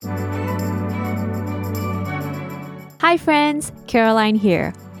Hi friends, Caroline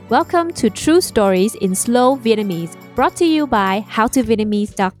here. Welcome to True Stories in Slow Vietnamese, brought to you by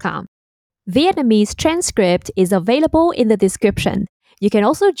howtovietnamese.com. Vietnamese transcript is available in the description. You can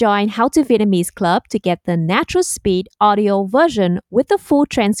also join How to Vietnamese Club to get the natural speed audio version with the full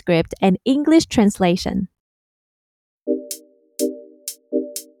transcript and English translation.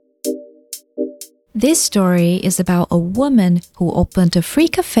 This story is about a woman who opened a free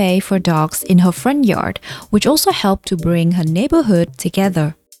cafe for dogs in her front yard, which also helped to bring her neighborhood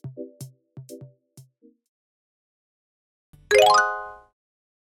together.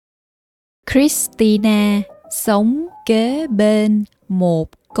 Christina sống kế bên một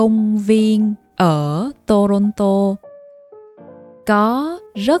công viên ở Toronto. Có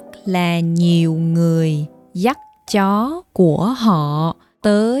rất là nhiều người dắt chó của họ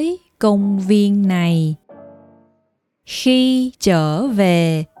tới công viên này. Khi trở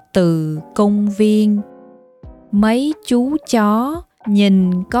về từ công viên, mấy chú chó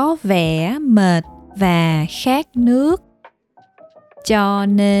nhìn có vẻ mệt và khát nước. Cho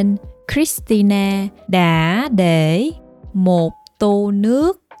nên Christina đã để một tô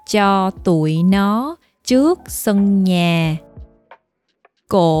nước cho tụi nó trước sân nhà.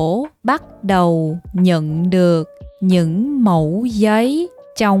 Cổ bắt đầu nhận được những mẩu giấy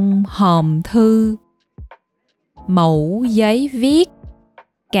trong hòm thư. Mẩu giấy viết: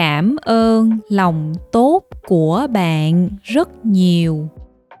 cảm ơn lòng tốt của bạn rất nhiều.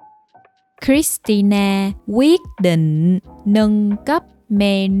 Christina quyết định nâng cấp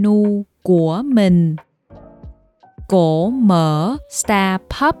menu của mình. Cổ mở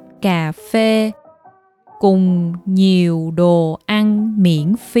StarPubs cà phê cùng nhiều đồ ăn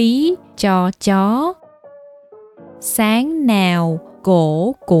miễn phí cho chó. Sáng nào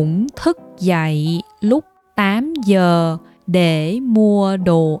cổ cũng thức dậy lúc 8 giờ để mua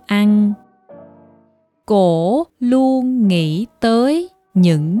đồ ăn. Cổ luôn nghĩ tới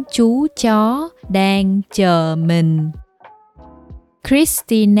những chú chó đang chờ mình.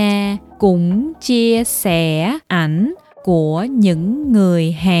 Christina cũng chia sẻ ảnh của những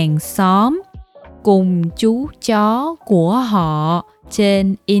người hàng xóm cùng chú chó của họ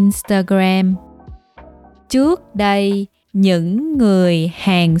trên Instagram. Trước đây, những người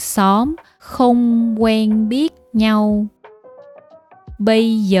hàng xóm không quen biết nhau.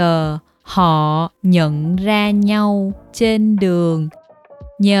 Bây giờ họ nhận ra nhau trên đường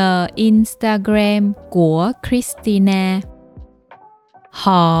nhờ Instagram của Christina.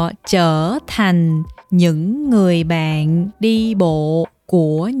 Họ trở thành những người bạn đi bộ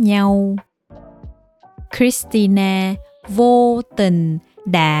của nhau. Christina vô tình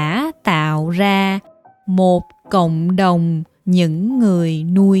đã tạo ra một cộng đồng những người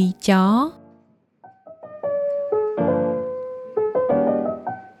nuôi chó.